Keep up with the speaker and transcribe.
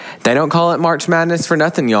They don't call it March Madness for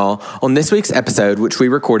nothing, y'all. On this week's episode, which we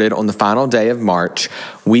recorded on the final day of March,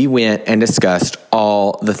 we went and discussed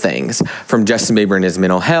all the things, from Justin Bieber and his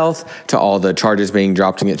mental health, to all the charges being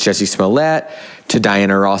dropped against Jussie Smollett, to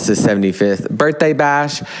Diana Ross's 75th birthday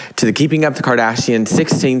bash, to the Keeping Up the Kardashians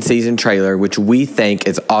 16-season trailer, which we think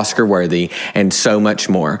is Oscar-worthy, and so much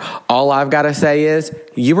more. All I've got to say is,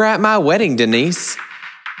 you were at my wedding, Denise.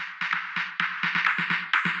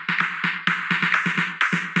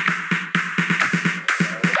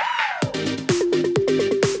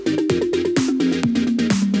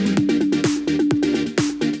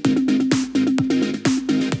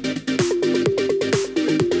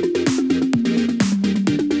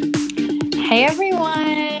 Hey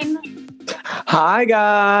everyone! Hi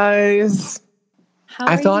guys!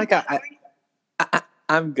 I feel like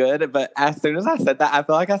I'm good, but as soon as I said that, I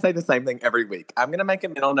feel like I say the same thing every week. I'm going to make a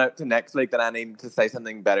mental note to next week that I need to say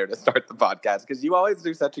something better to start the podcast because you always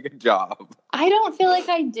do such a good job. I don't feel like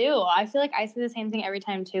I do. I feel like I say the same thing every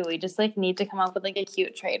time too. We just need to come up with a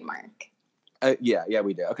cute trademark. Yeah,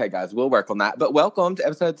 we do. Okay, guys, we'll work on that. But welcome to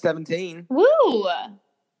episode 17. Woo!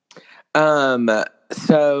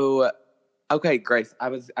 Okay, Grace, I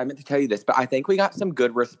meant to tell you this, but I think we got some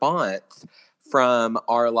good response from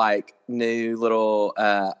our new little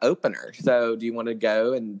opener. So do you want to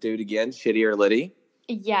go and do it again, Shitty or Liddy?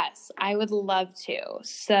 Yes, I would love to.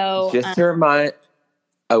 So just to remind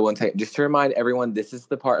everyone, this is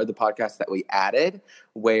the part of the podcast that we added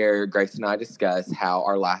where Grace and I discuss how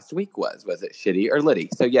our last week was. Was it shitty or Liddy?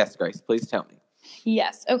 So yes, Grace, please tell me.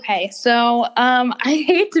 Yes. Okay. So I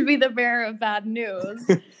hate to be the bearer of bad news.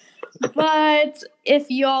 But if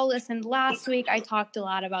y'all listened last week, I talked a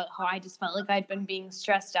lot about how I just felt like I'd been being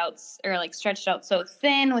stressed out or stretched out so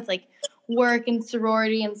thin with work and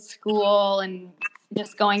sorority and school and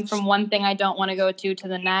just going from one thing I don't want to go to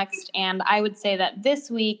the next. And I would say that this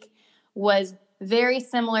week was very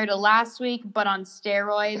similar to last week, but on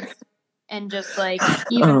steroids and just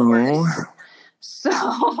even worse.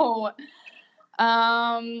 So...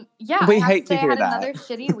 we hate to hear that. I had another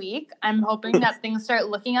shitty week. I'm hoping that things start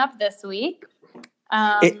looking up this week.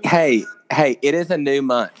 Hey, it is a new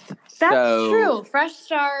month. That's true. Fresh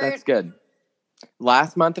start. That's good.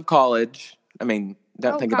 Last month of college. I mean,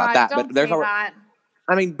 don't think about that.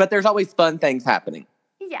 But there's always fun things happening.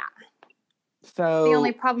 Yeah. So the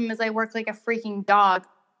only problem is I work like a freaking dog.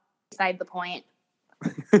 Beside the point.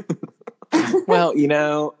 Well,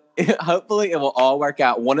 hopefully it will all work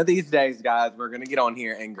out. One of these days, guys, we're going to get on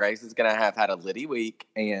here and Grace is going to have had a Liddy week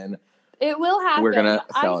and it will happen. We're going to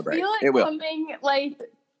celebrate. I feel it will. Coming,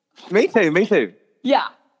 Me too. Yeah,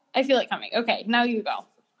 I feel it coming. Okay, now you go.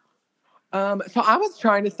 So I was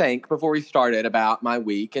trying to think before we started about my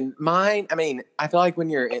week and mine. I mean, I feel like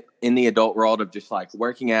when you're in the adult world of just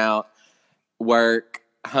working out, work,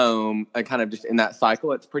 home, and kind of just in that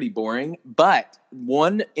cycle, it's pretty boring. But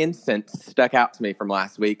one instance stuck out to me from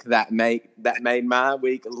last week that made my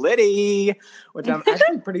week Liddy, which I'm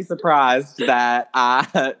actually pretty surprised that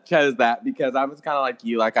I chose that because I was kind of like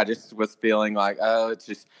you, I just was feeling it's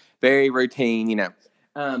just very routine,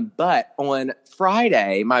 But on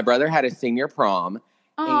Friday, my brother had a senior prom.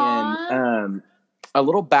 Aww. And a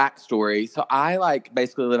little backstory. So I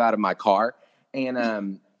basically live out of my car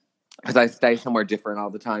and because I stay somewhere different all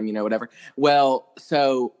the time, whatever. Well,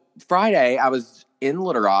 so Friday I was in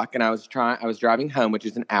Little Rock and I was driving home, which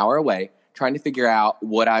is an hour away, trying to figure out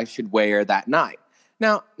what I should wear that night.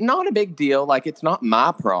 Now, not a big deal. It's not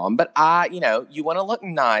my prom, but you want to look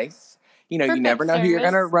nice. You never know who you're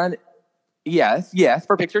going to run. Yes,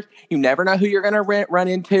 for pictures. You never know who you're going to run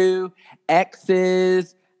into.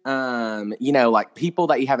 Exes, people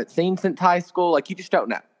that you haven't seen since high school. You just don't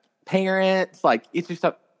know. Parents, it's just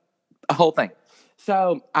a whole thing.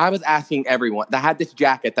 So I was asking everyone that had this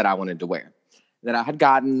jacket that I wanted to wear that I had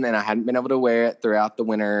gotten and I hadn't been able to wear it throughout the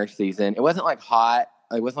winter season. It wasn't hot.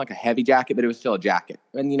 It wasn't a heavy jacket, but it was still a jacket.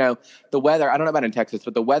 And the weather, I don't know about in Texas,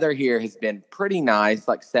 but the weather here has been pretty nice,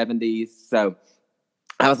 70s. So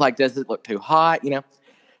I was does it look too hot?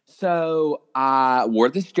 So I wore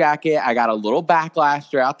this jacket. I got a little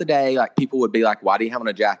backlash throughout the day. People would be why do you have on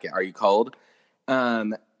a jacket? Are you cold?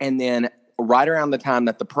 And then right around the time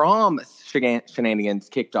that the prom shenanigans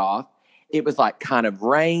kicked off, it was kind of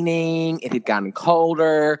raining. It had gotten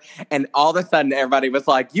colder. And all of a sudden, everybody was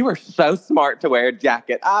you are so smart to wear a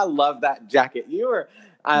jacket. I love that jacket. You were,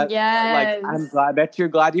 yes. I bet you're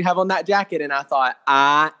glad you have on that jacket. And I thought,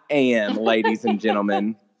 I am, ladies and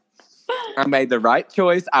gentlemen. I made the right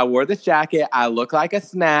choice. I wore this jacket. I look like a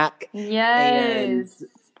snack. Yes. And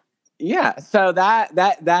yeah, so that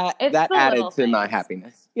added to my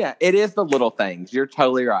happiness. Yeah, it is the little things. You're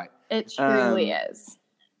totally right. It truly is.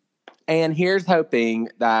 And here's hoping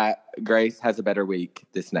that Grace has a better week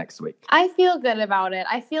this next week. I feel good about it.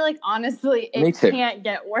 I feel like, honestly, it can't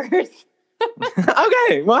get worse.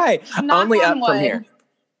 Okay, well, hey, only up wood. from here.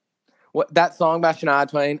 What that song by Shania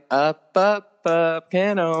Twain, Up, Up, Up,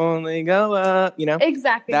 can only go up, you know?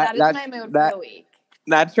 Exactly. That is my mood for the week.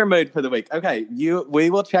 That's your mood for the week. Okay, we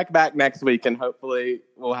will check back next week and hopefully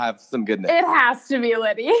we'll have some good news. It has to be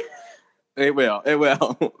Liddy. It will.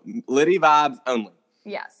 Liddy vibes only.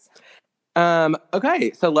 Yes.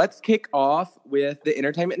 Okay, so let's kick off with the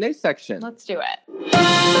entertainment news section. Let's do it.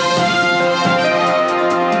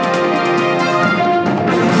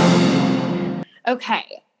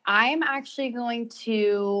 Okay, I'm actually going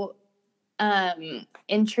to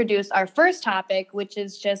introduce our first topic, which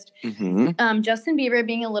is just Justin Bieber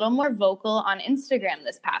being a little more vocal on Instagram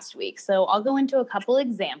this past week. So I'll go into a couple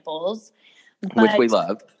examples. Which we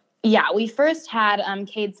love. Yeah, we first had,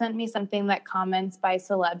 Cade sent me something that comments by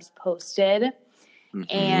celebs posted.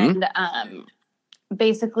 And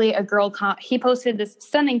basically a girl, he posted this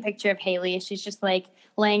stunning picture of Hailey. She's just like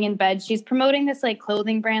laying in bed. She's promoting this like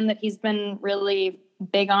clothing brand that he's been really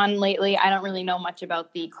big on lately. I don't really know much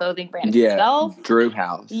about the clothing brand itself. Drew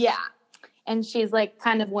House. Yeah. And she's like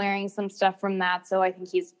kind of wearing some stuff from that. So I think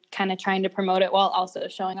he's kind of trying to promote it while also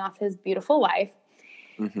showing off his beautiful wife.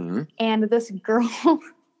 And this girl,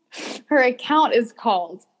 her account is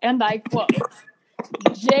called, and I quote,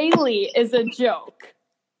 Jaylee is a joke.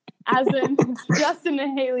 As in Justin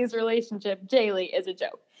and Hailey's relationship, Jaylee is a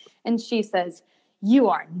joke. And she says, you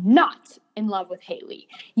are not in love with Hailey.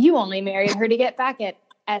 You only married her to get back at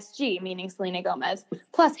SG, meaning Selena Gomez.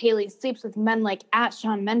 Plus, Hailey sleeps with men like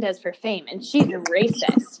 @Shawn Mendes for fame, and she's a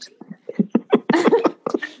racist.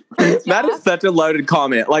 That is such a loaded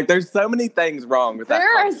comment. Like, there's so many things wrong with that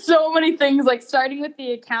comment. There are so many things, like, starting with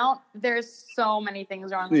the account, there's so many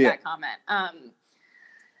things wrong with that comment.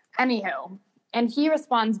 Anywho, and he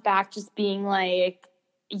responds back just being like,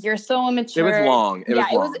 you're so immature. It was long. It was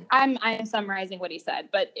long. I'm summarizing what he said,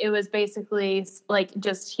 but it was basically like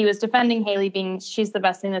just he was defending Hailey being she's the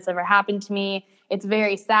best thing that's ever happened to me. It's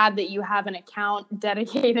very sad that you have an account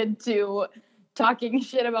dedicated to talking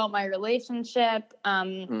shit about my relationship.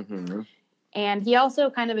 And he also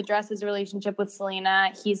kind of addressed his relationship with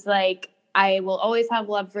Selena. He's like, I will always have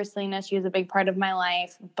love for Selena. She was a big part of my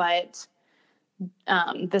life, but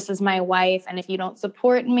this is my wife, and if you don't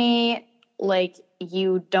support me, like,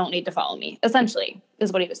 you don't need to follow me, essentially,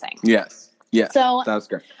 is what he was saying. Yes. So that was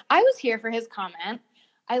great. I was here for his comment.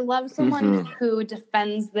 I love someone who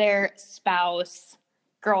defends their spouse,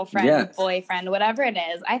 girlfriend, boyfriend, whatever it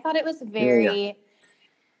is. I thought it was very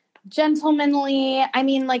gentlemanly. I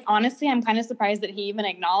mean, like, honestly, I'm kind of surprised that he even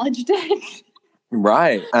acknowledged it.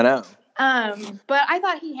 Right, I know. But I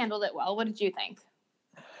thought he handled it well. What did you think?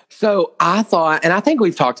 So I thought, and I think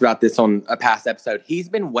we've talked about this on a past episode, he's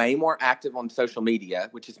been way more active on social media,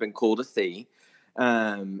 which has been cool to see.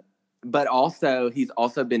 But also, he's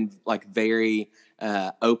also been like very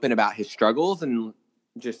open about his struggles and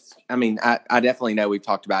just, I mean, I definitely know we've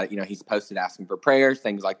talked about it. You know, he's posted asking for prayers,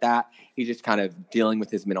 things like that. He's just kind of dealing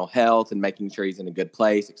with his mental health and making sure he's in a good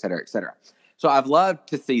place, et cetera, et cetera. So I've loved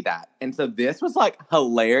to see that. And so this was like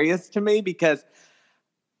hilarious to me because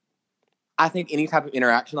I think any type of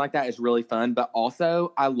interaction like that is really fun. But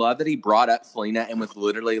also, I love that he brought up Selena and was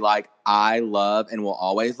literally like, I love and will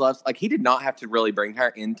always love. Like, he did not have to really bring her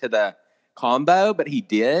into the combo, but he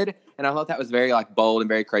did. And I thought that was very, like, bold and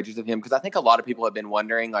very courageous of him. Because I think a lot of people have been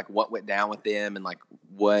wondering, like, what went down with them and, like,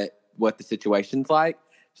 what the situation's like.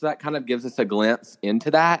 So that kind of gives us a glimpse into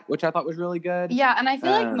that, which I thought was really good. Yeah, and I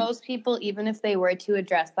feel like most people, even if they were to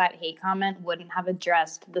address that hate comment, wouldn't have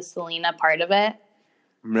addressed the Selena part of it.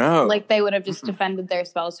 No. Like, they would have just defended their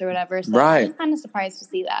spouse or whatever. So right. I'm kind of surprised to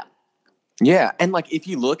see that. Yeah, and, like, if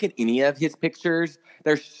you look at any of his pictures,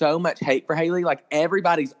 there's so much hate for Hailey. Like,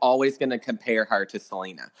 everybody's always going to compare her to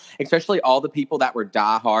Selena, especially all the people that were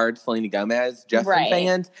diehard Selena Gomez Justin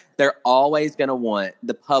fans. They're always going to want,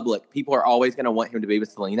 the public, people are always going to want him to be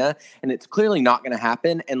with Selena, and it's clearly not going to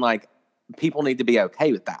happen. And, like, people need to be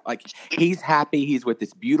okay with that. Like, he's happy. He's with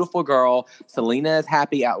this beautiful girl. Selena is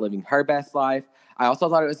happy, out living her best life. I also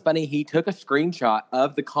thought it was funny. He took a screenshot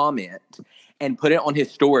of the comment and put it on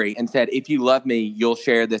his story and said, if you love me, you'll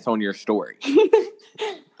share this on your story.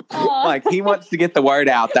 Like, he wants to get the word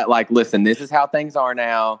out that, like, listen, this is how things are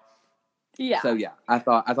now. Yeah. So, yeah, I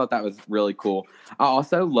thought that was really cool. I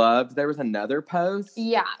also loved, there was another post.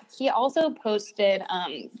 Yeah. He also posted,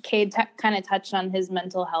 Cade kind of touched on his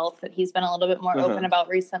mental health that he's been a little bit more open about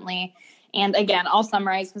recently. And again, I'll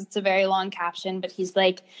summarize because it's a very long caption, but he's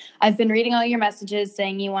like, I've been reading all your messages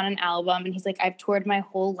saying you want an album. And he's like, I've toured my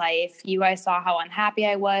whole life. You guys saw how unhappy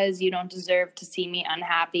I was. You don't deserve to see me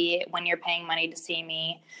unhappy when you're paying money to see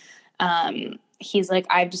me. He's like,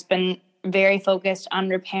 I've just been very focused on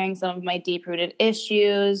repairing some of my deep-rooted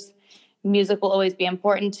issues. Music will always be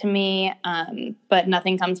important to me, but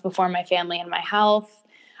nothing comes before my family and my health.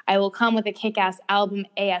 I will come with a kick-ass album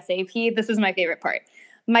ASAP. This is my favorite part.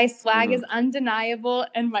 My swag is undeniable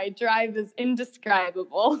and my drive is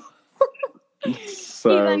indescribable. So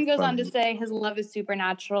he then goes funny. on to say his love is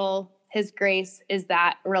supernatural. His grace is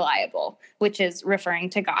that reliable, which is referring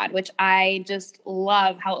to God, which I just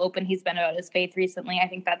love how open he's been about his faith recently. I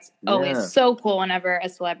think that's always so cool whenever a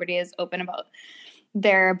celebrity is open about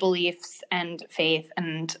their beliefs and faith.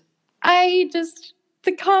 And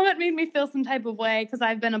the comment made me feel some type of way because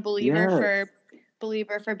I've been a believer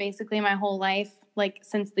for basically my whole life, like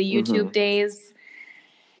since the YouTube days.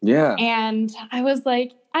 Yeah. And I was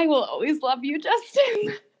like, I will always love you,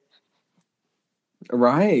 Justin.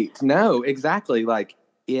 Right. No, exactly. Like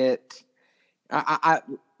I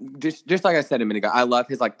just like I said a minute ago, I love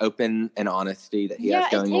his like open and honesty that he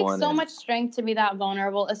has going on. Yeah, it takes so much strength to be that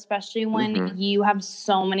vulnerable, especially when you have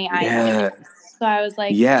so many eyes on you. So I was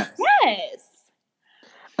like, yes.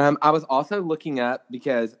 I was also looking up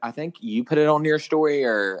because I think you put it on your story,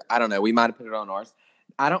 or I don't know, we might have put it on ours.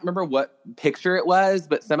 I don't remember what picture it was,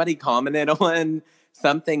 but somebody commented on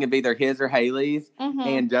something of either his or Haley's,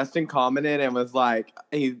 and Justin commented and was like,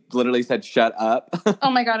 he literally said, "Shut up." Oh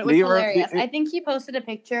my God, it was hilarious. I think he posted a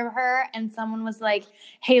picture of her and someone was like,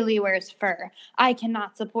 Haley wears fur. I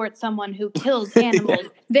cannot support someone who kills animals.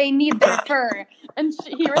 They need their fur. And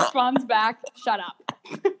he responds back, "Shut up."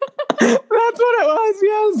 That's what it was.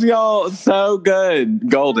 Yes, y'all. So good.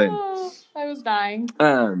 Golden. Oh, I was dying.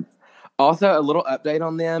 Also, a little update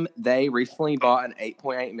on them. They recently bought an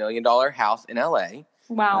 $8.8 million house in LA.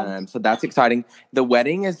 Wow. So that's exciting. The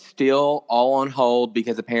wedding is still all on hold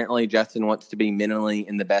because apparently Justin wants to be mentally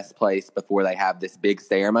in the best place before they have this big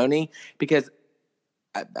ceremony. Because,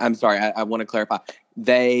 I'm sorry, I want to clarify.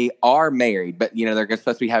 They are married, but, you know, they're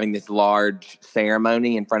supposed to be having this large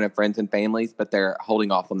ceremony in front of friends and families, but they're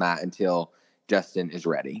holding off on that until Justin is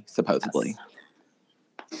ready, supposedly.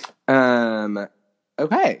 Yes.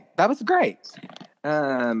 Okay, that was great.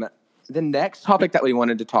 The next topic that we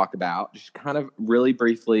wanted to talk about, just kind of really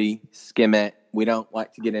briefly skim it. We don't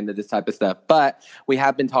like to get into this type of stuff, but we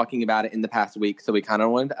have been talking about it in the past week, so we kind of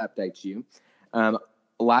wanted to update you.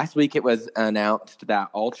 Last week, it was announced that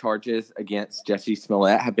all charges against Jussie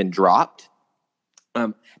Smollett have been dropped.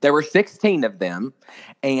 There were 16 of them,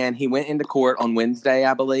 and he went into court on Wednesday,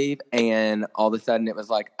 I believe, and all of a sudden it was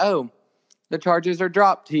like, oh, the charges are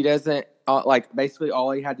dropped. He doesn't, basically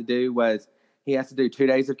all he had to do was he has to do 2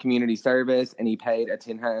 days of community service, and he paid a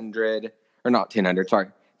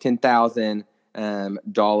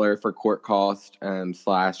 $10,000 for court cost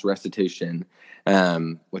 / restitution,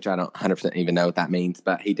 which I don't 100% even know what that means,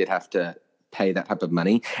 but he did have to pay that type of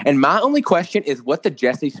money. And my only question is what the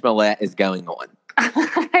Jussie Smollett is going on.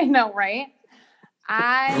 I know, right?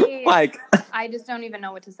 I just don't even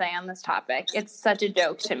know what to say on this topic. It's such a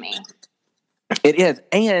joke to me. It is.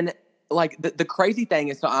 And like the crazy thing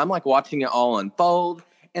is, so I'm like watching it all unfold,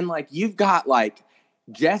 and like you've got like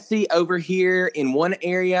Jussie over here in one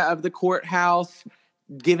area of the courthouse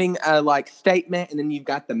giving a like statement, and then you've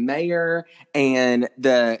got the mayor and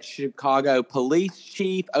the Chicago police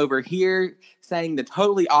chief over here saying the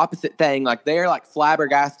totally opposite thing. Like they're like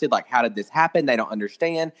flabbergasted, like how did this happen? They don't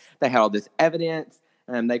understand. They had all this evidence,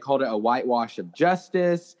 and they called it a whitewash of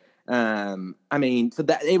justice. I mean, so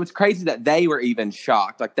that it was crazy that they were even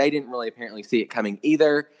shocked. Like they didn't really apparently see it coming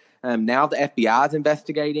either. Now the FBI is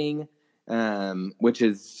investigating, which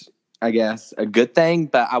is, I guess, a good thing.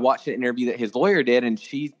 But I watched an interview that his lawyer did, and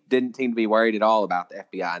she didn't seem to be worried at all about the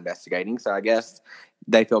FBI investigating. So I guess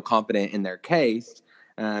they feel confident in their case.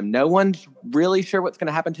 No one's really sure what's going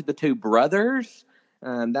to happen to the two brothers.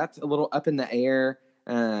 That's a little up in the air.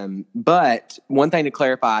 But one thing to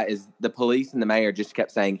clarify is the police and the mayor just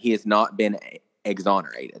kept saying he has not been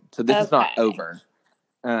exonerated. So this is not over.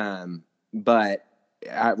 But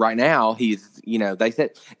right now he's, you know, they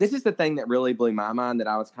said, this is the thing that really blew my mind, that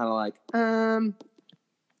I was kind of like,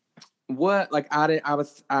 what? Like I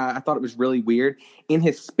thought it was really weird. In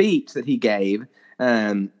his speech that he gave,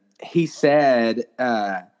 he said,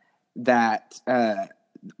 that,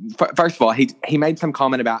 first of all, he made some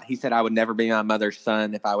comment about, he said, I would never be my mother's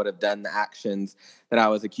son if I would have done the actions that I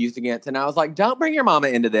was accused against. And I was like, don't bring your mama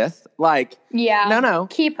into this. Like, no.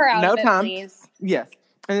 Keep her out of it, please. Yes.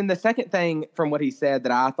 And then the second thing from what he said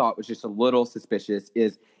that I thought was just a little suspicious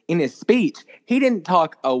is in his speech, he didn't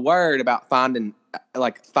talk a word about finding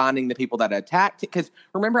the people that attacked. Because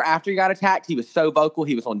remember, after he got attacked, he was so vocal.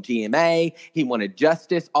 He was on GMA. He wanted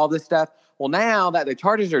justice, all this stuff. Well, now that the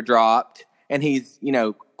charges are dropped and he's,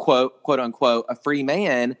 quote unquote, a free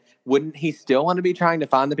man, wouldn't he still want to be trying to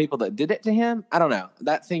find the people that did it to him? I don't know.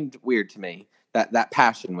 That seemed weird to me, that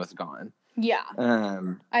passion was gone. Yeah.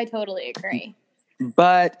 I totally agree.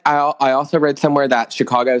 But I also read somewhere that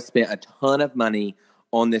Chicago spent a ton of money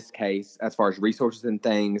on this case as far as resources and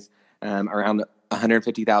things, around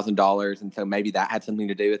 $150,000. And so maybe that had something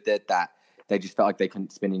to do with it, that they just felt like they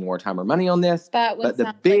couldn't spend any more time or money on this. That would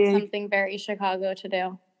sound like something very Chicago to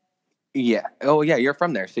do. Yeah. Oh, yeah. You're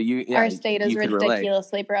from there. So our state is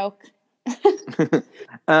ridiculously broke.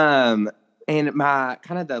 And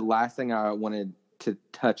the last thing I wanted to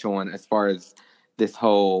touch on as far as this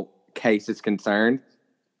whole case is concerned,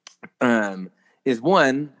 is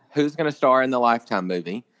one, who's going to star in the Lifetime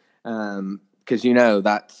movie? Because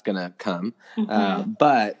that's going to come. Mm-hmm.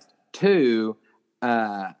 But two,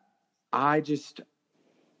 I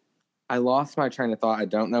lost my train of thought. I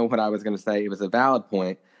don't know what I was going to say. It was a valid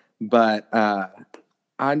point, but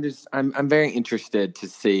I'm very interested to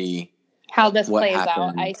see how this plays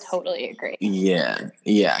happens. out. I totally agree. Yeah,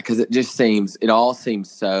 because it all seems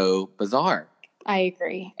so bizarre. I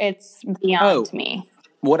agree. It's beyond me.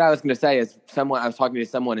 What I was going to say is I was talking to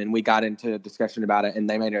someone and we got into a discussion about it, and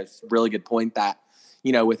they made a really good point that,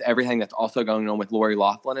 with everything that's also going on with Lori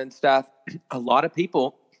Loughlin and stuff, a lot of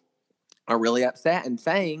people are really upset and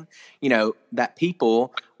saying, that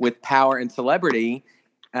people with power and celebrity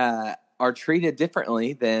are treated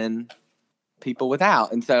differently than people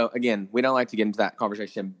without. And so, again, we don't like to get into that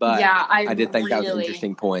conversation, but yeah, I did think that was an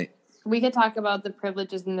interesting point. We could talk about the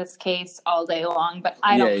privileges in this case all day long, but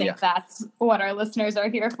I don't think that's what our listeners are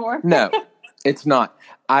here for. No, it's not.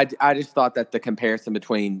 I just thought that the comparison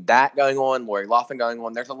between that going on, Lori Loughlin going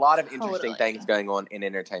on, there's a lot of interesting things going on in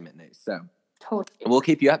entertainment news. So we'll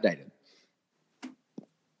keep you updated.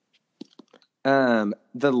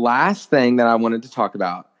 The last thing that I wanted to talk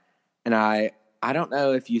about, and I don't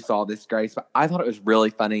know if you saw this, Grace, but I thought it was really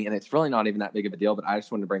funny, and it's really not even that big of a deal, but I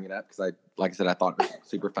just wanted to bring it up because like I said, I thought it was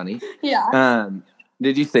super funny. Yeah.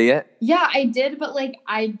 Did you see it? Yeah, I did, but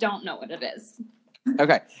I don't know what it is.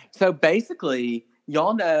 Okay. So basically,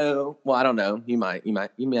 y'all know, well, I don't know. You may, you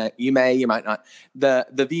might not.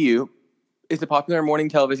 The View is a popular morning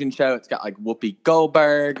television show. It's got Whoopi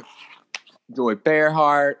Goldberg, Joy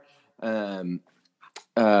Behar, oh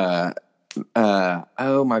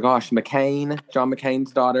my gosh, John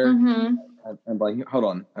McCain's daughter. Mm-hmm. I'm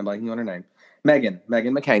blanking on her name. Meghan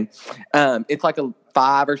McCain. It's like a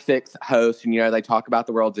 5 or 6 hosts, and they talk about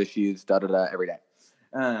the world's issues, every day.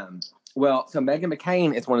 Well, so Meghan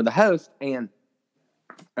McCain is one of the hosts, and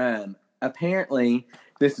apparently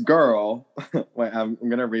this girl, wait, I'm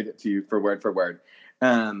gonna read it to you word for word.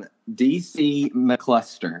 DC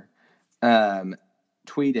McCluster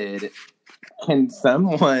tweeted, "Can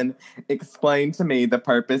someone explain to me the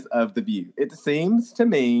purpose of The View? It seems to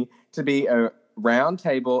me to be a round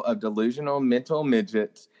table of delusional mental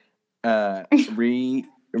midgets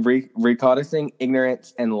recaudicing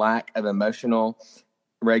ignorance and lack of emotional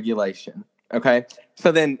regulation." Okay?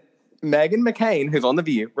 So then Meghan McCain, who's on The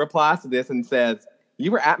View, replies to this and says,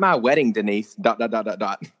 "You were at my wedding, Denise, ...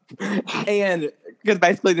 And because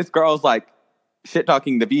basically this girl's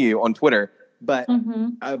shit-talking The View on Twitter, but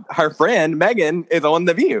her friend Meghan is on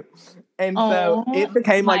The View. And so it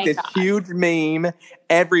became this huge meme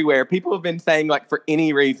everywhere. People have been saying for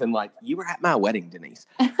any reason, you were at my wedding, Denise.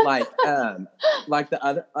 I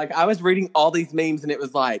was reading all these memes and it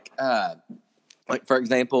was for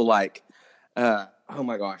example, oh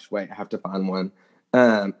my gosh, wait, I have to find one.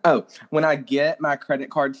 When I get my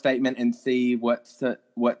credit card statement and see what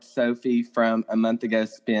Sophie from a month ago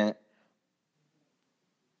spent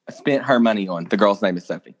her money on. The girl's name is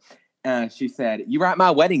Sophie. She said, "You were at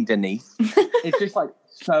my wedding, Denise." It's just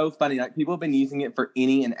so funny. People have been using it for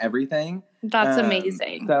any and everything. That's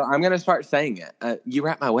amazing. So I'm going to start saying it. "You were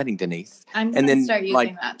at my wedding, Denise." I'm going to start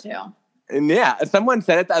using that too. And yeah, someone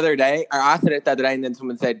said it the other day, or I said it the other day, and then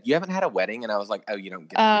someone said, "You haven't had a wedding?" And I was like, "Oh, you don't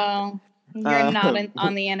get it." Oh, you're not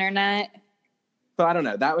on the internet. So I don't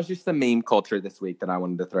know. That was just the meme culture this week that I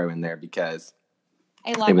wanted to throw in there because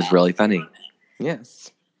I love it. It was really funny.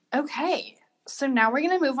 Yes. Okay, so now we're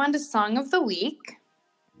going to move on to Song of the Week.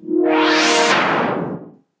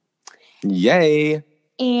 Yay.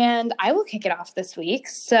 And I will kick it off this week.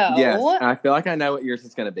 So yes, I feel like I know what yours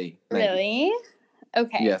is going to be. Maybe. Really?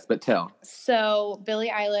 Okay. Yes, but tell. So Billie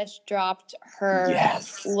Eilish dropped her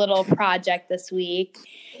Yes. little project this week.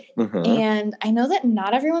 Mhm. And I know that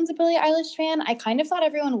not everyone's a Billie Eilish fan. I kind of thought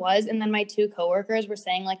everyone was. And then my 2 coworkers were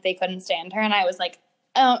saying like they couldn't stand her. And I was like,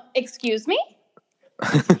 excuse me?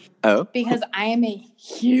 Oh. Because I am a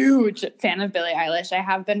huge fan of Billie Eilish. I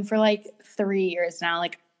have been for like 3 years now.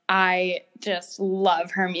 Like, I just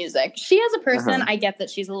love her music. She as a person, I get that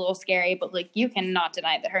she's a little scary, but like you cannot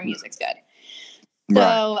deny that her music's good.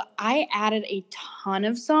 So I added a ton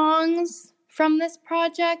of songs from this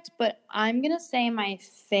project, but I'm going to say my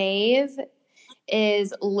fave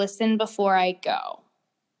is Listen Before I Go.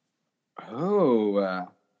 Oh.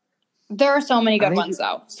 There are so many good ones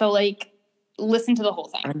though. So like listen to the whole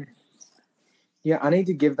thing. I need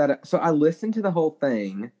to give that a... So I listened to the whole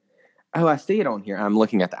thing. Oh, I see it on here. I'm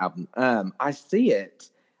looking at the album. I see it.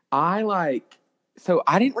 So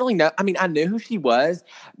I didn't really know. I mean, I knew who she was,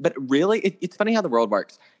 but really, it's funny how the world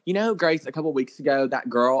works. You know, Grace, a couple of weeks ago, that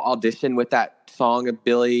girl auditioned with that song of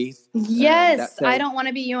Billie's. Yes, I Don't Want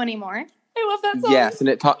to Be You Anymore. I love that song. Yes, and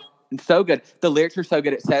it's so good. The lyrics are so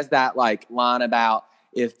good. It says that like line about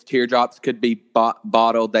if teardrops could be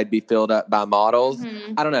bottled, they'd be filled up by models.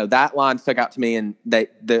 Mm-hmm. I don't know. That line stuck out to me, and the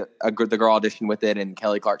girl auditioned with it, and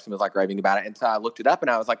Kelly Clarkson was like raving about it. And so I looked it up,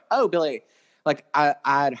 and I was like, oh, Billie. Like,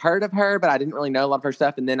 I'd heard of her, but I didn't really know a lot of her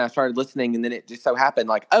stuff. And then I started listening, and then it just so happened,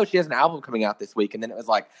 like, oh, she has an album coming out this week. And then it was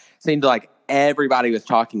like, seemed like everybody was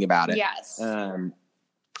talking about it. Yes. And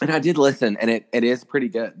I did listen, and it is pretty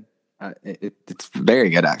good. It's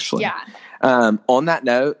very good, actually. Yeah. On that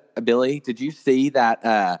note, Billie, did you see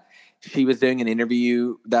that she was doing an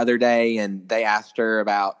interview the other day, and they asked her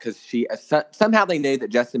about, because she somehow they knew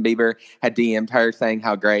that Justin Bieber had DM'd her saying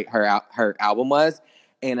how great her album was.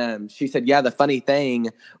 And she said, yeah, the funny thing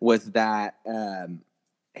was that the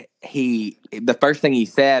first thing he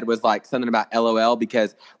said was like something about LOL,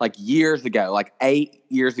 because like years ago, like 8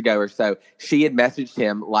 years ago or so, she had messaged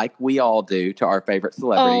him like we all do to our favorite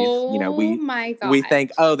celebrities. Oh, you know, my God. We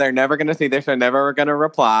think, oh, they're never going to see this. They're never going to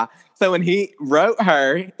reply. So when he wrote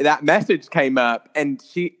her, that message came up, and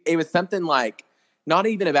it was something like, not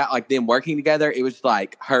even about like them working together. It was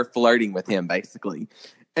like her flirting with him, basically.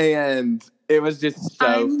 And it was just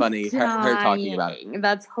so funny, her talking about it.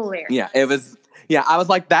 That's hilarious. Yeah, it was. Yeah, I was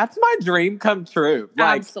like, that's my dream come true.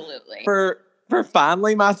 Like, absolutely. For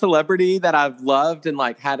finally my celebrity that I've loved and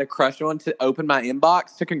like had a crush on to open my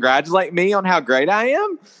inbox to congratulate me on how great I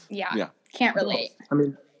am. Yeah. Can't relate. I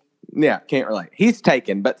mean, yeah, can't relate. He's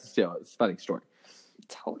taken, but still, it's a funny story.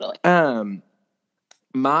 Totally.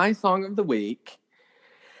 My song of the week,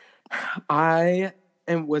 I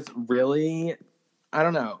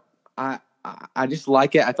don't know. I just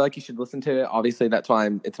like it. I feel like you should listen to it. Obviously, that's why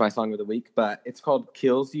it's my song of the week. But it's called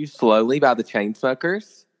 "Kills You Slowly" by the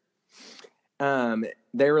Chainsmokers.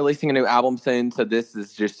 They're releasing a new album soon, so this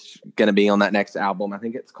is just going to be on that next album. I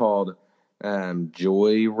think it's called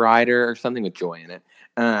Joy Rider or something with joy in it.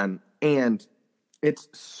 And it's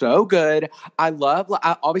so good. I love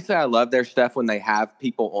their stuff when they have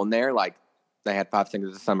people on there, like they had Five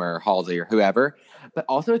Singers of Summer or Halsey or whoever. But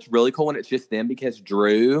also it's really cool when it's just them, because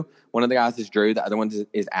Drew, one of the guys is Drew, the other one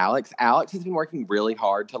is Alex. Alex has been working really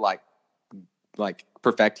hard to like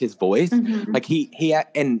perfect his voice. Mm-hmm.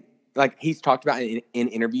 Like he's talked about in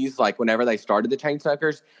interviews, like whenever they started the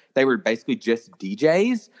Chainsmokers, they were basically just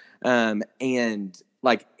DJs. And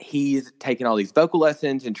like he's taken all these vocal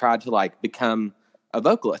lessons and tried to like become a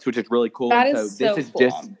vocalist, which is really cool. That is so cool.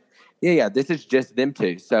 This is just them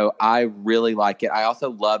two. So I really like it. I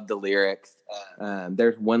also love the lyrics.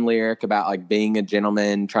 There's one lyric about like being a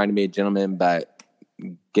gentleman, trying to be a gentleman, but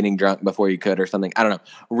getting drunk before you could or something. I don't know.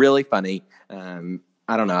 Really funny. I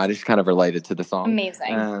don't know. I just kind of related to the song.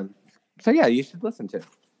 Amazing. So yeah, you should listen to it.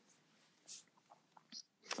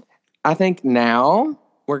 I think now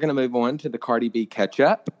we're going to move on to the Cardi B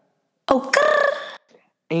catch-up. Okay.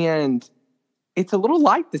 And it's a little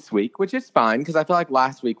light this week, which is fine, because I feel like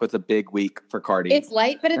last week was a big week for Cardi. It's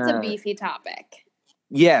light, but it's a beefy topic.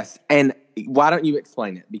 Yes, and why don't you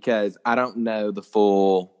explain it? Because I don't know the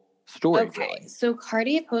full story. Okay, so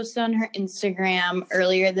Cardi posted on her Instagram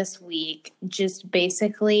earlier this week, just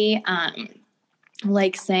basically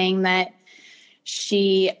like saying that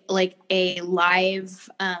she, like a live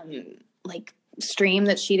like stream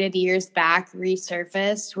that she did years back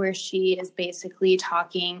resurfaced, where she is basically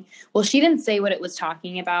talking. Well, she didn't say what it was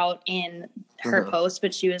talking about in her post,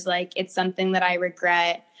 but she was like, it's something that I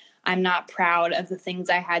regret. I'm not proud of the things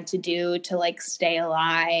I had to do to like stay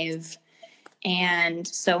alive. And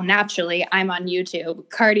so naturally I'm on YouTube,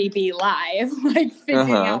 Cardi B live, like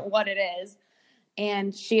figuring out what it is.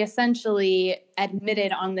 And she essentially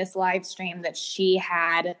admitted on this live stream that she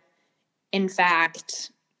had, in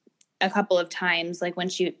fact, a couple of times, like when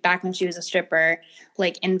she was a stripper,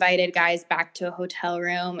 like invited guys back to a hotel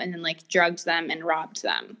room and then like drugged them and robbed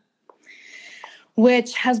them,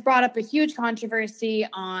 which has brought up a huge controversy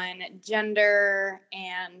on gender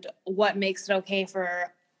and what makes it okay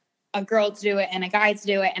for a girl to do it and a guy to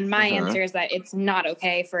do it. And my answer is that it's not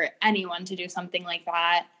okay for anyone to do something like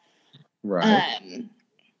that. Right.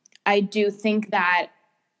 I do think that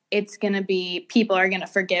it's going to be, people are going to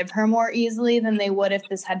forgive her more easily than they would if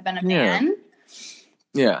this had been a man.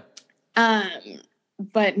 Yeah.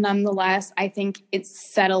 But nonetheless, I think it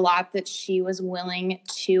said a lot that she was willing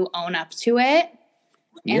to own up to it.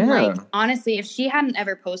 And like, honestly, if she hadn't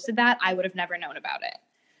ever posted that, I would have never known about it.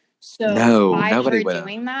 So by her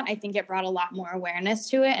doing that, I think it brought a lot more awareness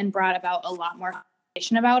to it and brought about a lot more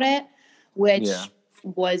conversation about it, which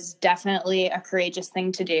was definitely a courageous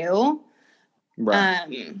thing to do.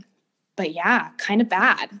 Right. But yeah, kind of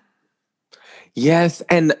bad. Yes.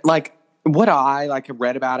 And like what I like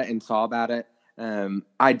read about it and saw about it,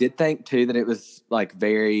 I did think too that it was like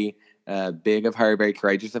very big of her, very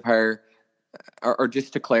courageous of her, or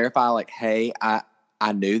just to clarify, like, hey,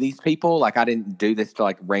 I knew these people. Like, I didn't do this to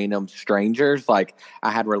like random strangers. Like, I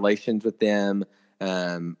had relations with them,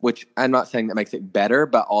 which I'm not saying that makes it better,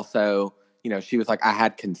 but also, you know, she was like, I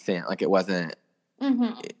had consent. Like, it wasn't,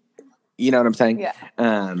 you know what I'm saying?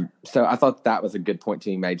 Yeah. So I thought that was a good point to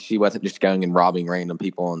be made. She wasn't just going and robbing random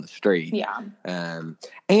people on the street. Yeah.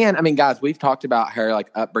 And I mean, guys, we've talked about her like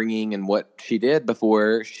upbringing and what she did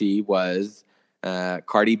before she was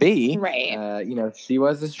Cardi B. Right. You know, she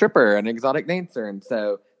was a stripper, an exotic dancer. And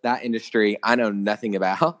so that industry, I know nothing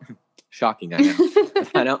about. Shocking, I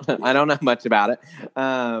know. I don't know much about it.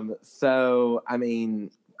 So, I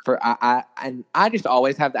mean, I just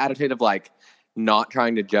always have the attitude of like, not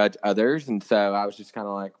trying to judge others. And so I was just kind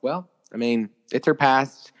of like, well, I mean, it's her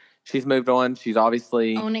past. She's moved on. She's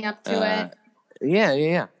obviously owning up to it.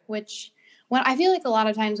 Yeah. Which, when I feel like a lot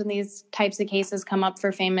of times when these types of cases come up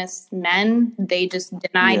for famous men, they just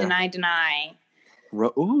deny.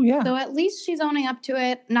 Oh, yeah. So at least she's owning up to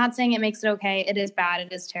it. Not saying it makes it okay. It is bad.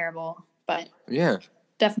 It is terrible. But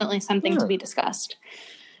definitely something to be discussed.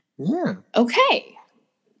 Yeah. Okay.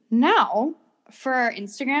 Now, for our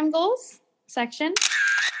Instagram goals section.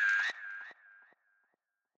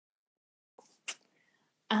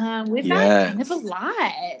 We've got kind of a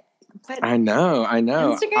lot. But I know.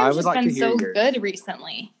 Instagram's just been so good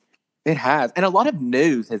recently. It has. And a lot of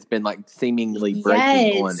news has been like seemingly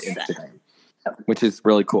breaking on Instagram, which is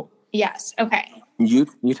really cool. Yes. Okay. You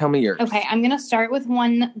tell me yours. Okay. I'm going to start with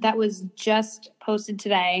one that was just posted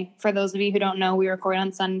today. For those of you who don't know, we're recording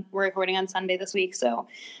on Sunday this week. So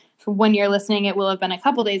when you're listening, it will have been a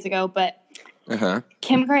couple days ago, but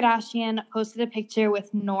Kim Kardashian posted a picture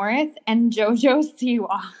with North and JoJo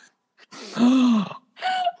Siwa.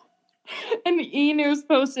 And E! News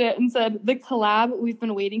posted it and said, the collab we've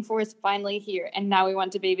been waiting for is finally here, and now we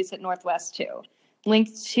want to babysit Northwest too.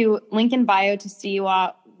 Link in bio to see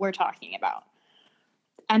what we're talking about.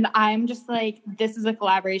 And I'm just like, this is a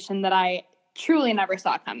collaboration that I truly never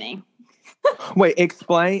saw coming. Wait,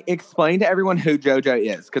 explain to everyone who JoJo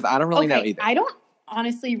is, because I don't really know either. I don't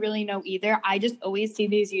honestly really know either. I just always see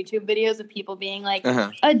these YouTube videos of people being like,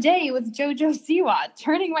 a day with JoJo Siwa,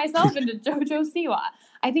 turning myself into JoJo Siwa.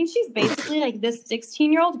 I think she's basically like this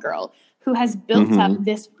 16-year-old girl who has built up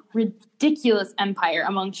this ridiculous empire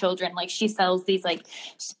among children. Like, she sells these like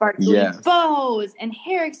sparkly bows and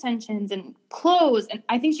hair extensions and clothes. And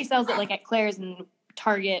I think she sells it like at Claire's and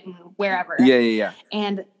Target and wherever. Yeah.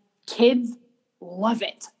 And kids love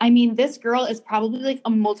it. I mean, this girl is probably like a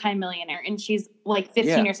multimillionaire, and she's like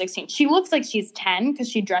 15 or 16. She looks like she's 10 because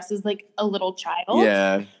she dresses like a little child.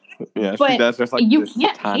 Yeah, but she does dress like you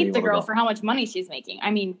can't hate the girl for how much money she's making.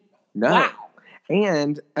 I mean, wow.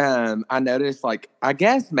 And I noticed, like, I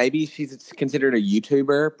guess maybe she's considered a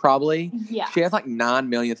YouTuber, probably. Yeah. She has like 9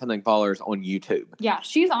 million something followers on YouTube. Yeah,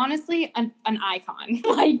 she's honestly an icon.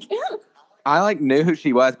 Like, I like knew who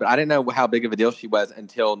she was, but I didn't know how big of a deal she was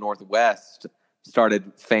until Northwest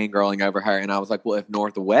started fangirling over her. And I was like, well, if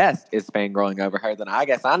Northwest is fangirling over her, then I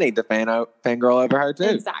guess I need to fangirl over her too.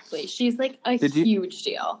 Exactly. She's like a huge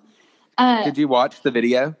deal. Did you watch the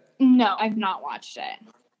video? No, I've not watched it.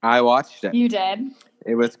 I watched it. You did?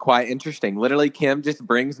 It was quite interesting. Literally, Kim just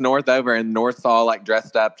brings North over, and North's all like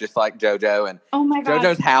dressed up just like JoJo. And oh my God,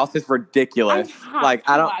 JoJo's house is ridiculous. I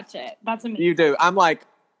don't watch it. That's amazing. You do. I'm like,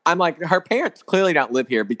 her parents clearly don't live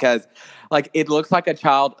here, because like it looks like a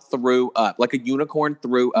child threw up, like a unicorn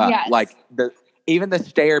threw up. Yes. Like even the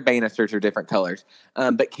stair banisters are different colors.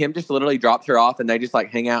 But Kim just literally drops her off, and they just like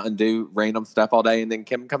hang out and do random stuff all day, and then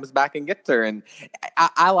Kim comes back and gets her. And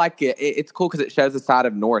I like it. It's cool because it shows a side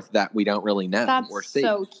of North that we don't really know or see.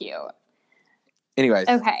 That's so cute. Anyways,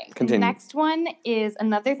 okay. Continue. Next one is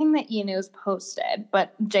another thing that E! News posted,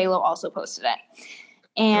 but J-Lo also posted it,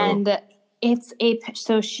 and it's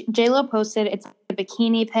J-Lo posted it's a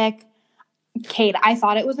bikini pic. Kate, I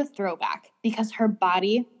thought it was a throwback because her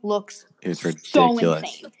body looks so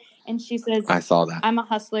insane. And she says, I saw that. I'm a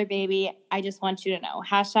hustler, baby. I just want you to know.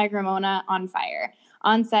 # Ramona on fire.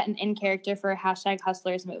 On set and in character for #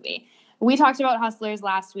 Hustlers movie. We talked about Hustlers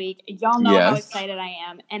last week. Y'all know how excited I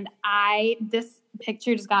am. And this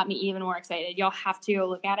picture just got me even more excited. Y'all have to go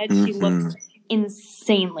look at it. She looks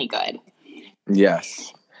insanely good.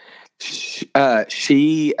 Yes.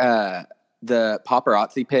 The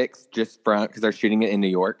paparazzi pics just front, because they're shooting it in New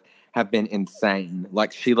York, have been insane.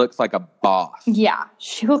 Like, she looks like a boss. Yeah,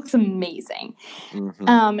 she looks amazing.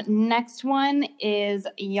 Next one is,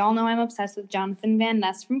 y'all know I'm obsessed with Jonathan Van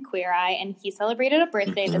Ness from Queer Eye, and he celebrated a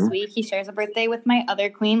birthday this week. He shares a birthday with my other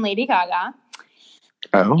queen, Lady Gaga.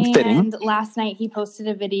 Oh, fitting. And last night he posted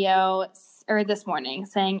a video, or this morning,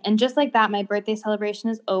 saying, and just like that, my birthday celebration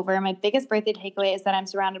is over. My biggest birthday takeaway is that I'm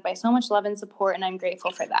surrounded by so much love and support, and I'm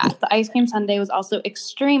grateful for that. The ice cream sundae was also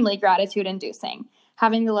extremely gratitude-inducing.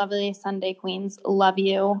 Having the lovely Sunday queens love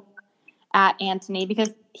you at Anthony, because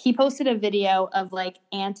he posted a video of like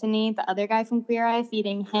Anthony, the other guy from Queer Eye,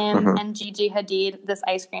 feeding him and Gigi Hadid this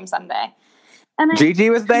ice cream sundae. And Gigi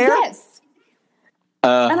was there? Yes.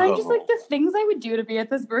 And I'm just like, the things I would do to be at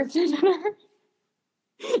this birthday dinner.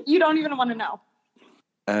 You don't even want to know.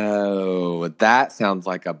 Oh, that sounds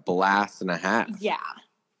like a blast and a half. Yeah.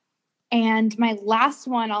 And my last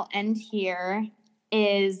one, I'll end here,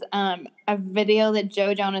 is a video that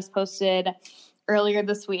Joe Jonas posted earlier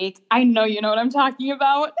this week. I know you know what I'm talking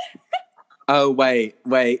about. Oh, wait.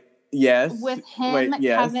 Yes. With him,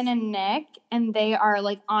 Kevin, and Nick, and they are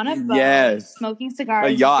like on a boat, smoking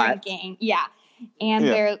cigars, drinking. Yeah. And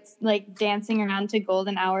they're like dancing around to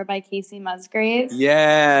Golden Hour by Casey Musgraves.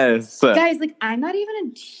 Yes. Guys, like, I'm not even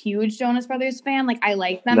a huge Jonas Brothers fan. Like, I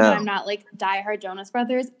like them, but I'm not like diehard Jonas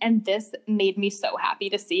Brothers. And this made me so happy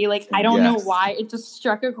to see. Like, I don't know why. It just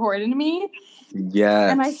struck a chord in me.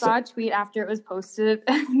 Yes. And I saw a tweet after it was posted.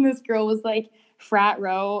 And this girl was like, frat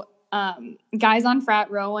row, guys on frat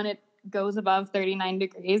row when it goes above 39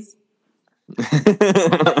 degrees.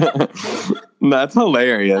 That's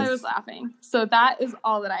hilarious. I was laughing. So that is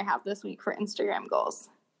all that I have this week for Instagram goals.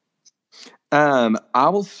 I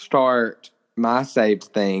will start my saved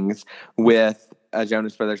things with a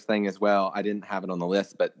Jonas Brothers thing as well. I didn't have it on the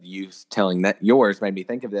list, but you telling that yours made me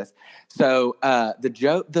think of this. So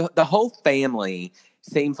the whole family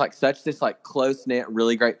seems like such this like close knit,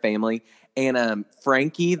 really great family. And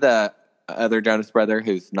Frankie, the other Jonas brother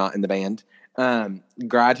who's not in the band,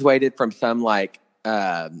 graduated from some like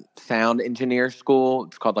sound engineer school.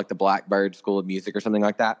 It's called like the Blackbird School of Music or something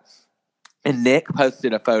like that. And Nick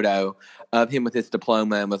posted a photo of him with his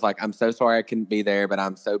diploma and was like, I'm so sorry I couldn't be there, but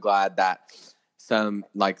I'm so glad that some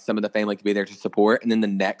of the family could be there to support. And then the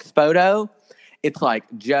next photo, it's like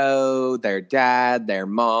Joe, their dad, their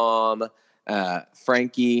mom,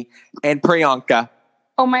 Frankie, and Priyanka.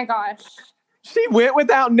 Oh my gosh. She went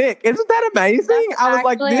without Nick. Isn't that amazing? I was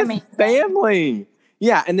like, this family.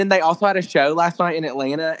 Yeah, and then they also had a show last night in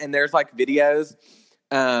Atlanta, and there's like videos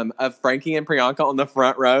of Frankie and Priyanka on the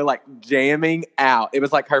front row, like jamming out. It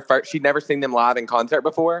was like her first. She'd never seen them live in concert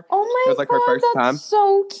before. Oh my god, it was like her first time.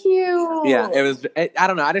 So cute. Yeah, it was. I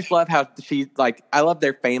don't know. I just love how she's like. I love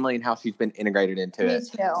their family and how she's been integrated into it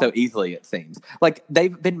so easily. It seems like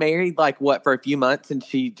they've been married for a few months, and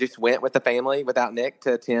she just went with the family without Nick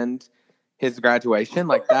to attend his graduation.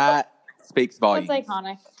 Like that speaks volumes. That's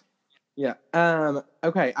iconic. Yeah.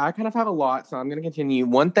 Okay. I kind of have a lot, so I'm going to continue.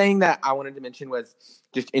 One thing that I wanted to mention was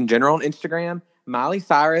just in general on Instagram, Miley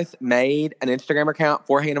Cyrus made an Instagram account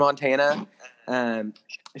for Hannah Montana.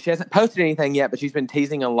 She hasn't posted anything yet, but she's been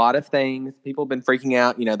teasing a lot of things. People have been freaking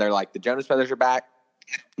out. You know, they're like, the Jonas Brothers are back.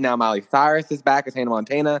 Now Miley Cyrus is back as Hannah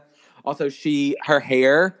Montana. Also, her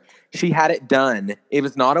hair, she had it done. It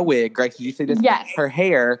was not a wig. Grace, did you see this? Yes. Her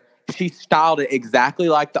hair, she styled it exactly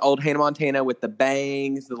like the old Hannah Montana with the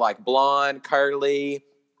bangs, the like blonde, curly,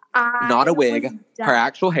 not a wig, her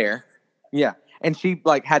actual hair. Yeah. And she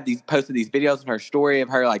like posted these videos in her story of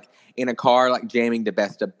her like in a car, like jamming the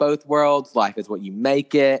best of both worlds. Life is what you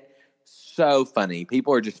make it. So funny.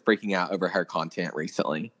 People are just freaking out over her content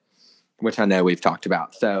recently, which I know we've talked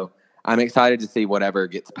about. So I'm excited to see whatever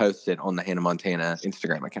gets posted on the Hannah Montana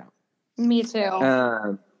Instagram account. Me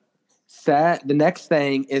too. The next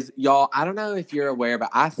thing is, y'all, I don't know if you're aware, but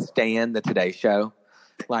I stan the Today Show.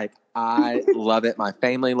 Like, I love it. My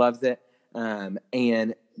family loves it.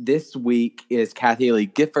 And this week is Kathy Lee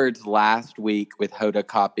Gifford's last week with Hoda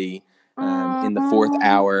Kotb in the fourth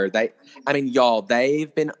hour. Y'all,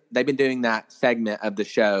 they've been doing that segment of the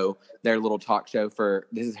show, their little talk show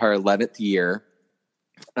this is her 11th year.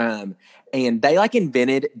 And they like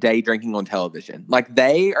invented day drinking on television. Like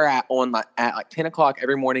they are at 10 o'clock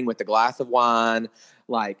every morning with a glass of wine,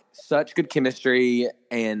 like such good chemistry.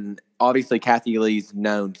 And obviously Kathy Lee's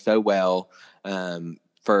known so well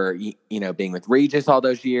for, being with Regis all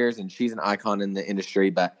those years. And she's an icon in the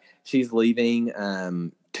industry, but she's leaving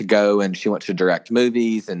to go, and she wants to direct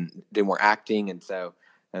movies and do more acting. And so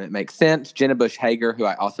it makes sense. Jenna Bush Hager, who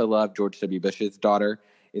I also love, George W. Bush's daughter,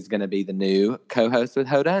 is going to be the new co-host with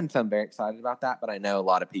Hoda, and so I'm very excited about that. But I know a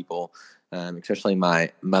lot of people, especially my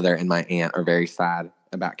mother and my aunt, are very sad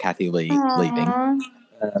about Kathy Lee leaving.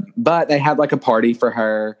 But they had like a party for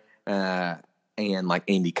her, and like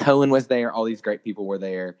Andy Cohen was there. All these great people were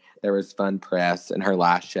there. There was fun press, and her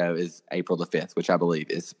last show is April the 5th, which I believe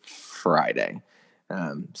is Friday.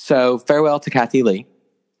 So farewell to Kathy Lee.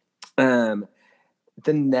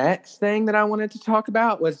 The next thing that I wanted to talk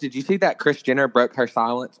about was, did you see that Kris Jenner broke her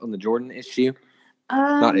silence on the Jordan issue?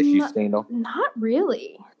 Not issue, scandal. Not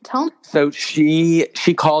really. Tell me. So she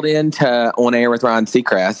called in to On Air with Ryan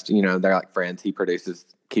Seacrest. They're like friends. He produces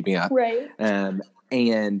Keeping Up. Right.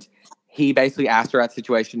 And he basically asked her that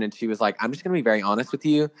situation, and she was like, I'm just going to be very honest with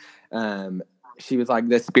you. She was like,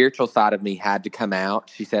 the spiritual side of me had to come out.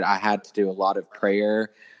 She said, I had to do a lot of prayer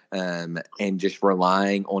and just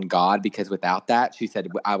relying on God, because without that, she said,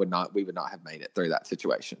 we would not have made it through that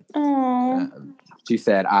situation. She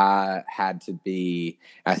said, I had to be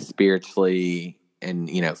as spiritually and,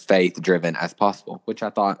 faith driven as possible, which I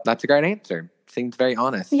thought that's a great answer. Seems very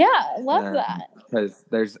honest. Yeah, I love that.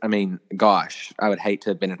 Because gosh, I would hate to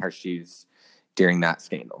have been in her shoes during that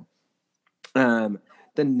scandal. The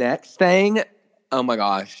next thing, oh my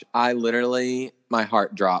gosh, my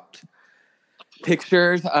heart dropped.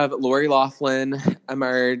 Pictures of Lori Loughlin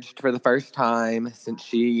emerged for the first time since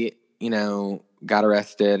she, got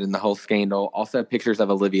arrested in the whole scandal. Also, pictures of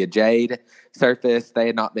Olivia Jade surfaced. They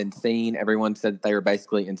had not been seen. Everyone said that they were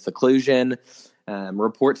basically in seclusion.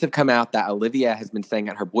 Reports have come out that Olivia has been staying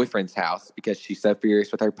at her boyfriend's house because she's so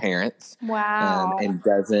furious with her parents. Wow. And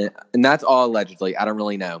that's all allegedly. I don't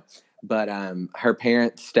really know. But her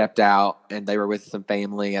parents stepped out, and they were with some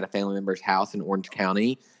family at a family member's house in Orange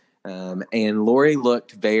County. And Lori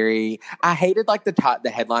looked I hated like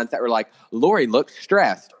the headlines that were like, Lori looked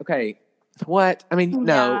stressed. Okay. What?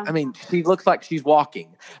 No. Yeah. She looks like she's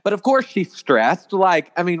walking, but of course she's stressed.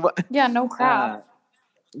 Like, what? Yeah, no crap.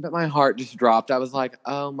 But my heart just dropped. I was like,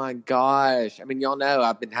 oh my gosh. Y'all know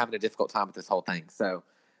I've been having a difficult time with this whole thing. So,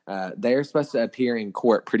 they're supposed to appear in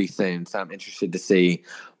court pretty soon. So I'm interested to see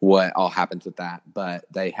what all happens with that, but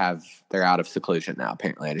they're out of seclusion now.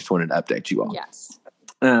 Apparently. I just wanted to update you all. Yes.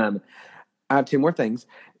 I have two more things.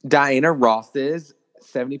 Diana Ross's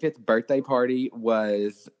 75th birthday party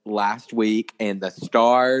was last week, and the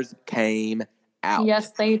stars came out.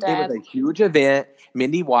 Yes, they did. It was a huge event.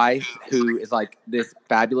 Mindy Weiss, who is like this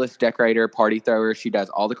fabulous decorator, party thrower, she does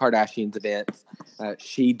all the Kardashians events.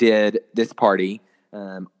 She did this party.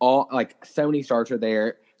 So many stars were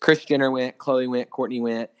there. Kris Jenner went, Khloe went, Kourtney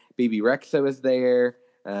went, BB Rexa was there.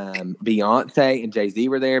 Beyonce and Jay-Z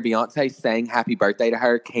were there. Beyonce sang happy birthday to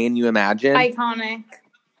her. Can you imagine? Iconic.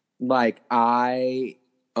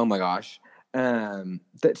 Oh my gosh.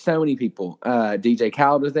 So many people. DJ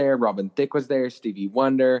Khaled was there. Robin Thicke was there. Stevie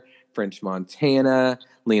Wonder, French Montana,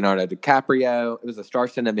 Leonardo DiCaprio. It was a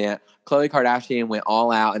star-studded event. Khloe Kardashian went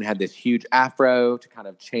all out and had this huge afro to kind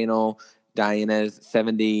of channel Diana's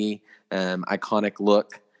 70 iconic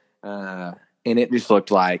look. And it just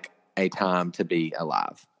looked like a time to be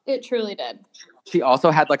alive. It truly did. She also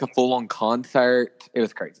had like a full-on concert. It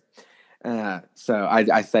was crazy. So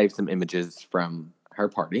I saved some images from her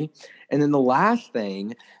party. And then the last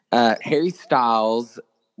thing, Harry Styles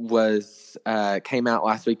came out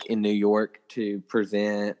last week in New York to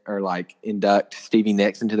present or like induct Stevie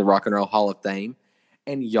Nicks into the Rock and Roll Hall of Fame.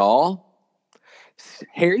 And y'all,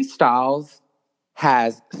 Harry Styles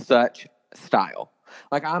has such style.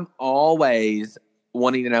 Like, I'm always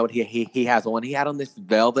wanting to know what he has on. He had on this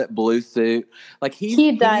velvet blue suit. Like,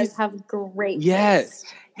 he does have great yes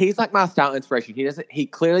taste. He's like my style inspiration. He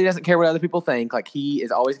clearly doesn't care what other people think. Like, he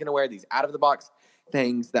is always going to wear these out of the box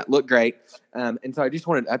things that look great. And so I just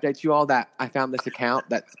wanted to update you all that I found this account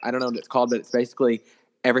I don't know what it's called, but it's basically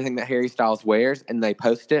everything that Harry Styles wears, and they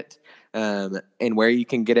post it and where you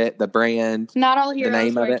can get it, the brand. Not all heroes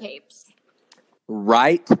name of wear it. capes.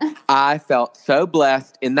 Right. I felt so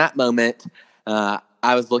blessed in that moment.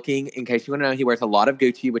 I was looking, in case you want to know, he wears a lot of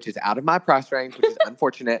Gucci, which is out of my price range, which is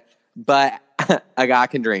unfortunate, but a guy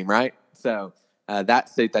can dream, right? So that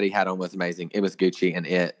suit that he had on was amazing. It was Gucci,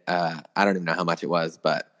 and I don't even know how much it was,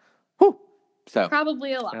 but whew. So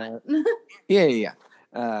Probably a lot. yeah.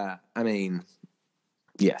 I mean,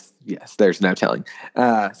 yes, there's no telling.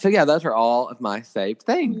 So yeah, those are all of my saved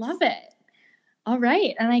things. Love it. All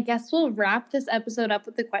right. And I guess we'll wrap this episode up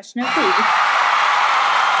with the question of the week.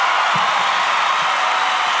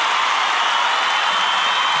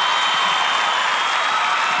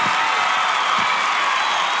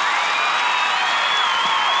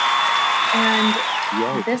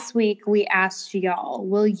 And this week we asked y'all,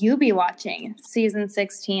 will you be watching season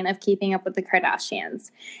 16 of Keeping Up with the Kardashians?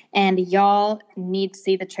 And y'all need to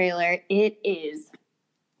see the trailer. It is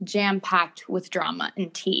jam-packed with drama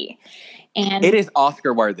and tea. And it is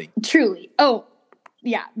Oscar worthy. Truly. Oh,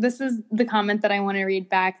 yeah. This is the comment that I want to read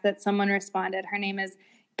back that someone responded. Her name is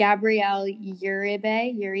Gabrielle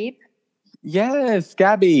Uribe. Yes,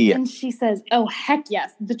 Gabby. And she says, oh, heck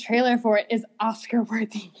yes. The trailer for it is Oscar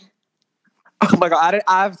worthy. Oh my God.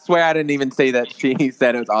 I swear I didn't even see that she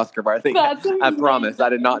said it was Oscar worthy. That's amazing. I promise. I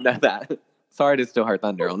did not know that. Sorry to steal her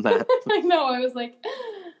thunder on that. I know. I was like,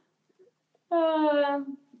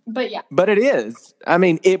 but yeah. But it is. I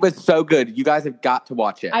mean, it was so good. You guys have got to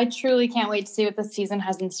watch it. I truly can't wait to see what this season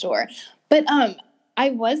has in store. But I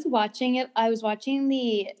was watching it. I was watching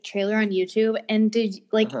the trailer on YouTube, and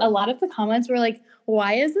a lot of the comments were like,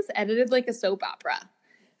 "Why is this edited like a soap opera?"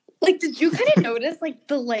 Like, did you kind of notice the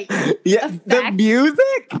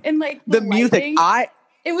music and the music?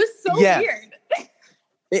 It was so weird.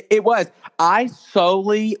 It was. I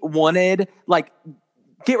solely wanted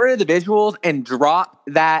get rid of the visuals and drop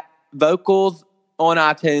that vocals on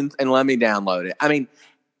iTunes and let me download it. I mean,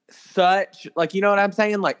 such you know what I'm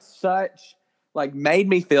saying? Made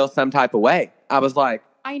me feel some type of way. I was like,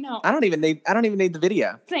 I know. I don't even need the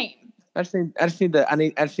video. Same. I just need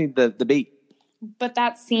the beat. But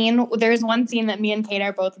that scene, there's one scene that me and Kate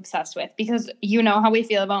are both obsessed with because you know how we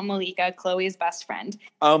feel about Malika, Chloe's best friend.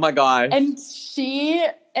 Oh my gosh. And she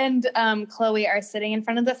and Chloe are sitting in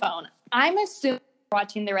front of the phone. I'm assuming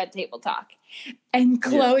watching the Red Table Talk. And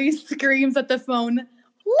Chloe screams at the phone,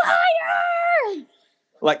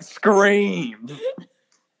 liar! Screams.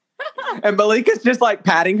 And Malika's just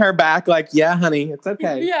patting her back yeah, honey, it's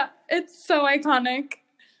okay. Yeah, it's so iconic.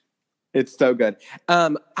 It's so good.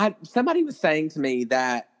 Somebody was saying to me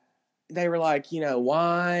that they were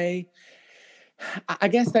why? I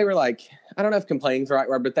guess they were I don't know if complaining is the right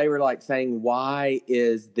word, but they were saying, why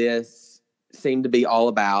is this seem to be all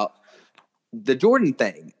about the Jordan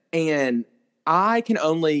thing? And I can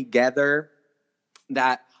only gather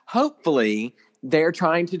that hopefully they're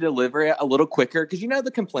trying to deliver it a little quicker. Because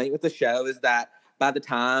the complaint with the show is that by the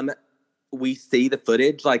time we see the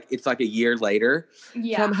footage, it's a year later.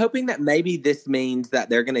 Yeah. So I'm hoping that maybe this means that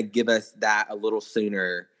they're going to give us that a little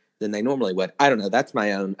sooner than they normally would. I don't know. That's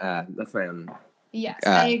my own. Yes,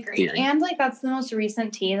 I agree. Theory. And that's the most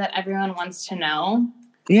recent tea that everyone wants to know.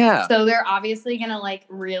 Yeah. So they're obviously going to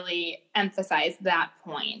really emphasize that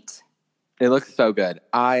point. It looks so good.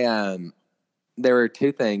 There were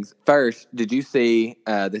two things. First, did you see,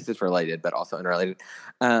 this is related, but also unrelated.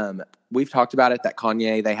 We've talked about it, that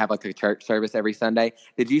Kanye, they have a church service every Sunday.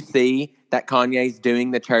 Did you see that Kanye's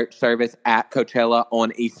doing the church service at Coachella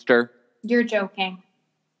on Easter? You're joking.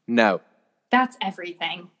 No. That's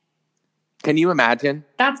everything. Can you imagine?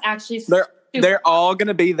 That's actually They're all going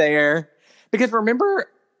to be there. Because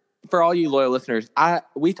remember, for all you loyal listeners,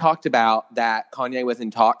 we talked about that Kanye was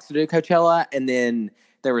in talks to do Coachella, and then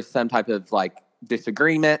there was some type of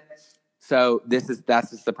disagreement. So that's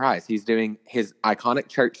the surprise. He's doing his iconic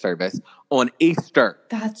church service on Easter.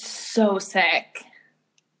 That's so sick.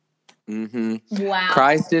 Mm-hmm. Wow.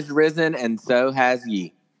 Christ is risen, and so has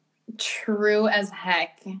ye. True as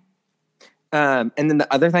heck. And then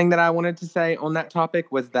the other thing that I wanted to say on that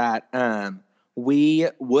topic was that we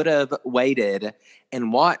would have waited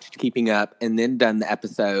and watched Keeping Up and then done the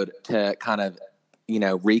episode to kind of,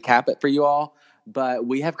 recap it for you all. But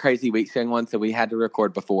we have crazy weeks going on, so we had to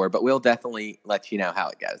record before. But we'll definitely let you know how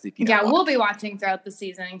it goes. If you we'll be watching throughout the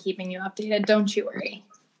season and keeping you updated. Don't you worry.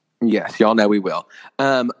 Yes, y'all know we will.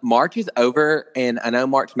 March is over, and I know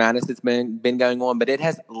March Madness has been going on, but it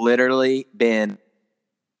has literally been.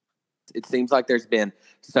 It seems like there's been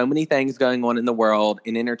so many things going on in the world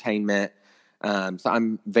in entertainment. So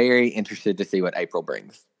I'm very interested to see what April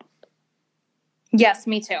brings. Yes,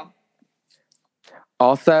 me too.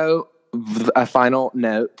 Also, a final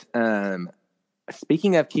note.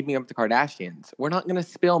 Speaking of keeping up with the Kardashians, we're not going to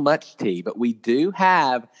spill much tea, but we do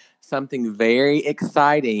have something very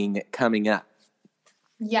exciting coming up.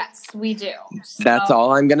 Yes, we do. So, that's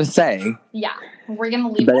all I'm going to say. Yeah, we're going to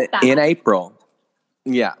leave it at that. In April,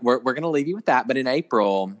 yeah, we're going to leave you with that. But in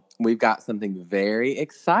April, we've got something very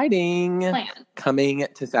exciting coming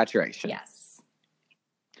to Saturation. Yes.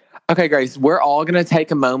 Okay, Grace, we're all going to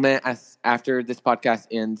take a moment after this podcast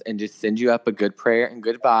ends and just send you up a good prayer and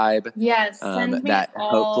good vibe. Yes, send me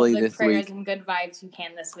all the prayers and good vibes you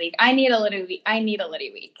can this week. I need a little week. I need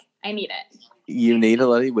it. You need a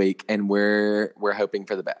little week, and we're hoping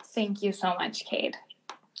for the best. Thank you so much, Cade.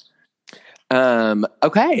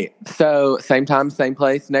 Okay, so same time, same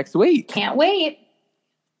place next week. Can't wait.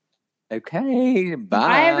 Okay, bye.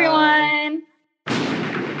 Bye, everyone.